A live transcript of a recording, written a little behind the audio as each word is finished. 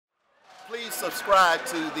Please subscribe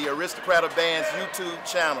to the Aristocrat of Band's YouTube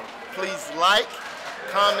channel. Please like,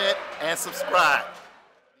 comment, and subscribe.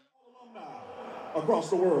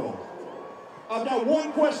 Across the world, I've got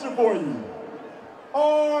one question for you.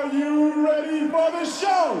 Are you ready for the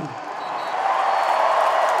show?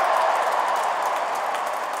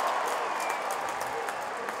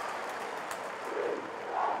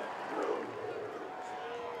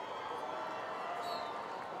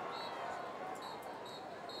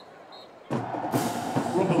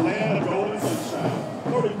 From the land of golden sunshine,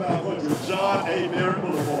 3500 John A. Merritt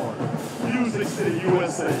Boulevard, Music City,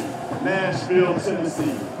 USA, Nashville,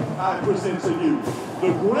 Tennessee, I present to you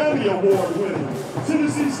the Grammy Award winner,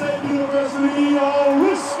 Tennessee State University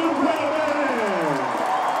Aristocrat Band.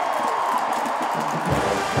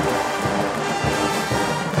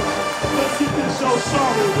 Let's get this show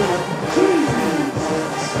started with Cheesy's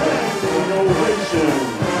standing ovation.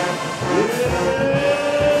 Yeah!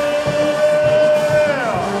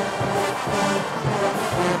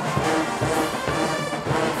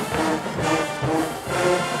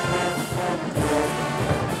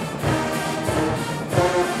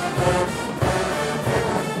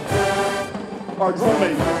 Our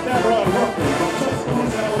drummate, Cameron Ruffin from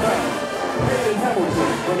Tuscaloosa, Alabama. Hayden Hamilton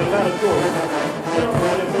from Atlanta, Georgia.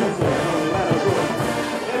 Jeremiah Benson from Atlanta, Georgia.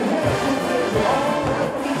 And head from all the way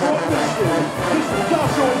from Detroit, Michigan. This is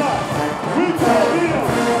Joshua Lott. We call him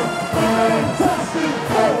Fantastic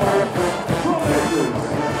Four Trollmakers.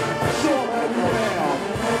 Sean, have you down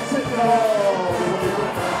and take it all the way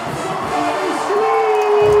back. Somebody scream!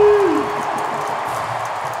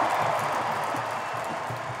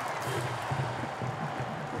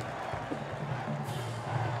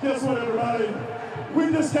 Guess what, everybody? We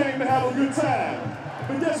just came to have a good time.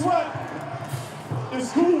 But guess what?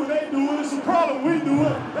 It's cool when they do it. It's a problem when we do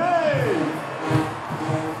it. Hey!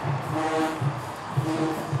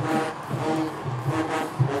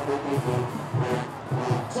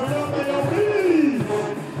 Turn up the OB!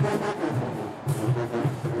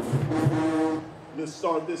 Let's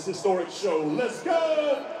start this historic show. Let's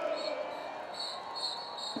go!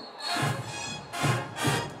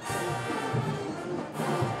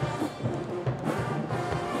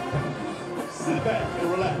 Sit back and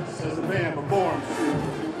relax as the band performs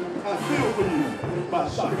I Feel For You by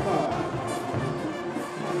Shaka Khan.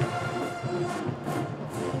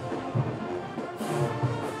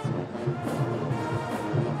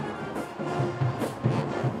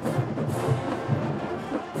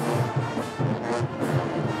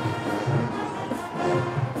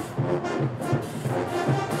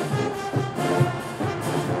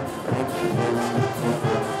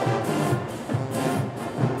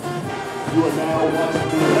 You are now watching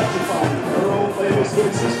the electrifying, world-famous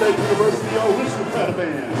Tennessee State University Aristocrat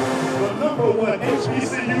Band, the #1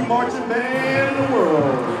 HBCU marching band in the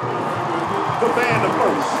world. The band of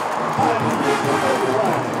first.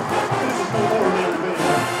 This is no ordinary band.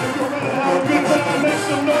 If you're ready to have a good time, make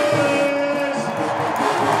some noise!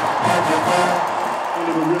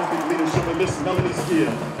 Under the rhythmic leadership of Miss Melanie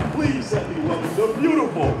Skill, please let me welcome the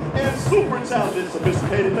beautiful and super talented,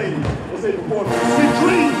 sophisticated ladies as they perform Sweet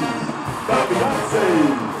Dreams by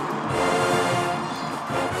Beyonce.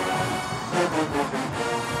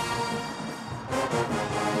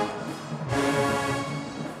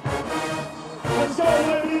 Let's go,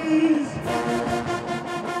 ladies!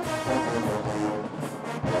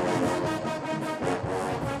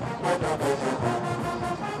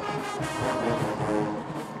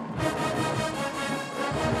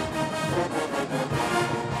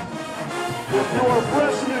 If you're a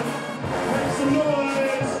freshman, make some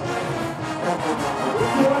noise!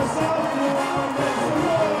 If you're a sophomore, make some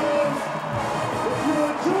noise. If you're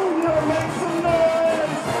a junior, make some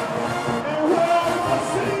noise. And where are my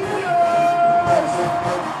seniors?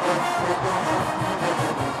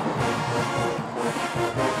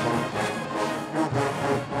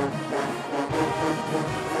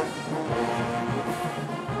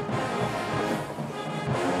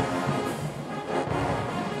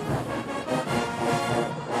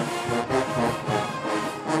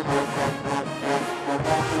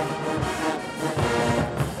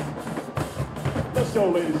 Let's go,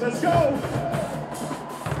 ladies. Let's go.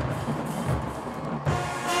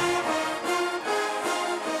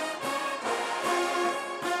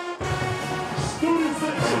 Student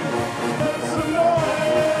section, make some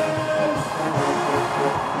noise.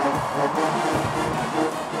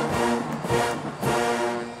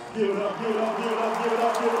 Give it up, give it up, give it up, give it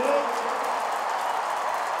up, give it up.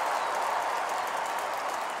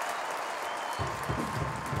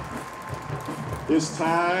 It's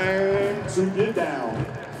time to get down.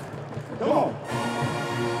 Come on.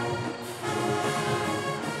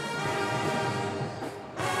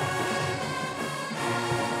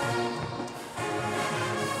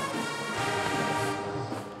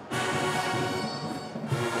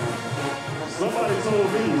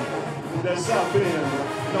 that South Bend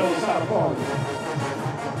knows how to party.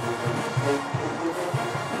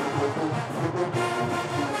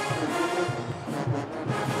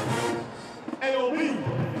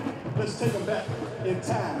 AOB, let's take them back in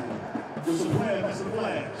time with some Grandmaster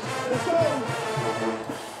Flash. Let's go!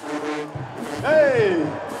 Hey!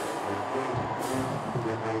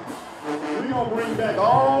 We're gonna bring back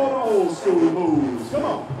all the old school moves. Come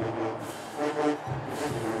on.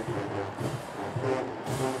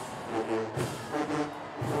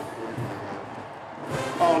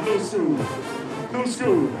 Oh, new school. New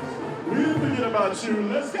school. We didn't forget about you.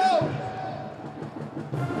 Let's go.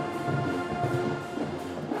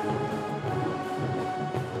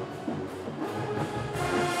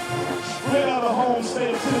 Straight out of the home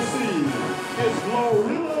state of Tennessee, it's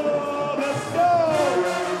Glorilla. Let's go.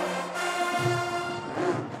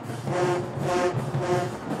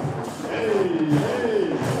 Hey,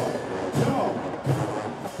 hey, come on.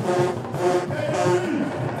 Hey,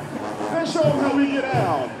 let's show them how we get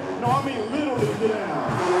out. No, I mean literally get out.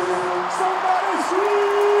 Somebody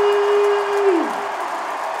scream!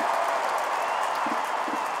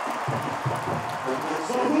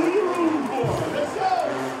 So who you rooting for? Let's go!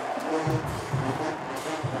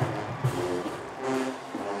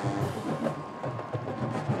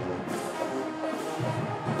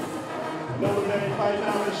 Notre Dame Fighting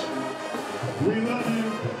Irish, we love you,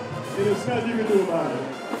 and there's nothing you can do about it.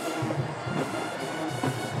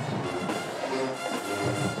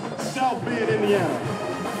 South Bend, Indiana,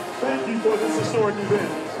 thank you for this historic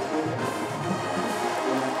event.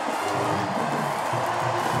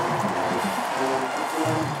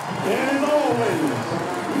 And as always,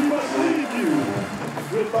 we must leave you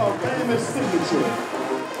with our famous signature.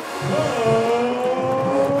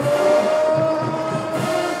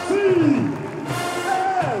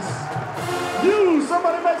 You,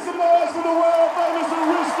 somebody make some noise for the world famous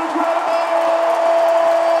Aristocrat.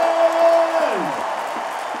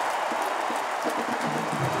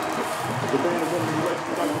 The band is under the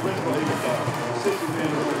direction of Dr. Reginald Abenthal, 60th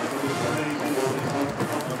anniversary of this amazing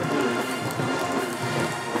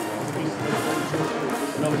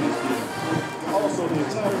melody skill. Also, the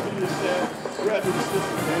entire media staff, graduate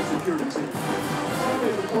assistants, and security team.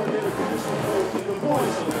 Always the coordinator, traditional host, and the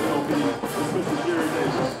voice of the LB is Mr. Jerry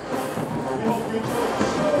Davis. We hope you enjoy the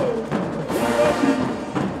show. We love you.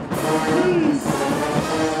 Peace.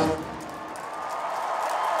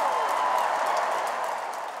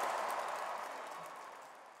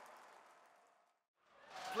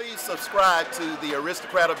 Please subscribe to the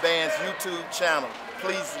Aristocrat of Bands YouTube channel.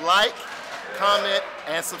 Please like, comment,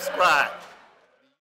 and subscribe.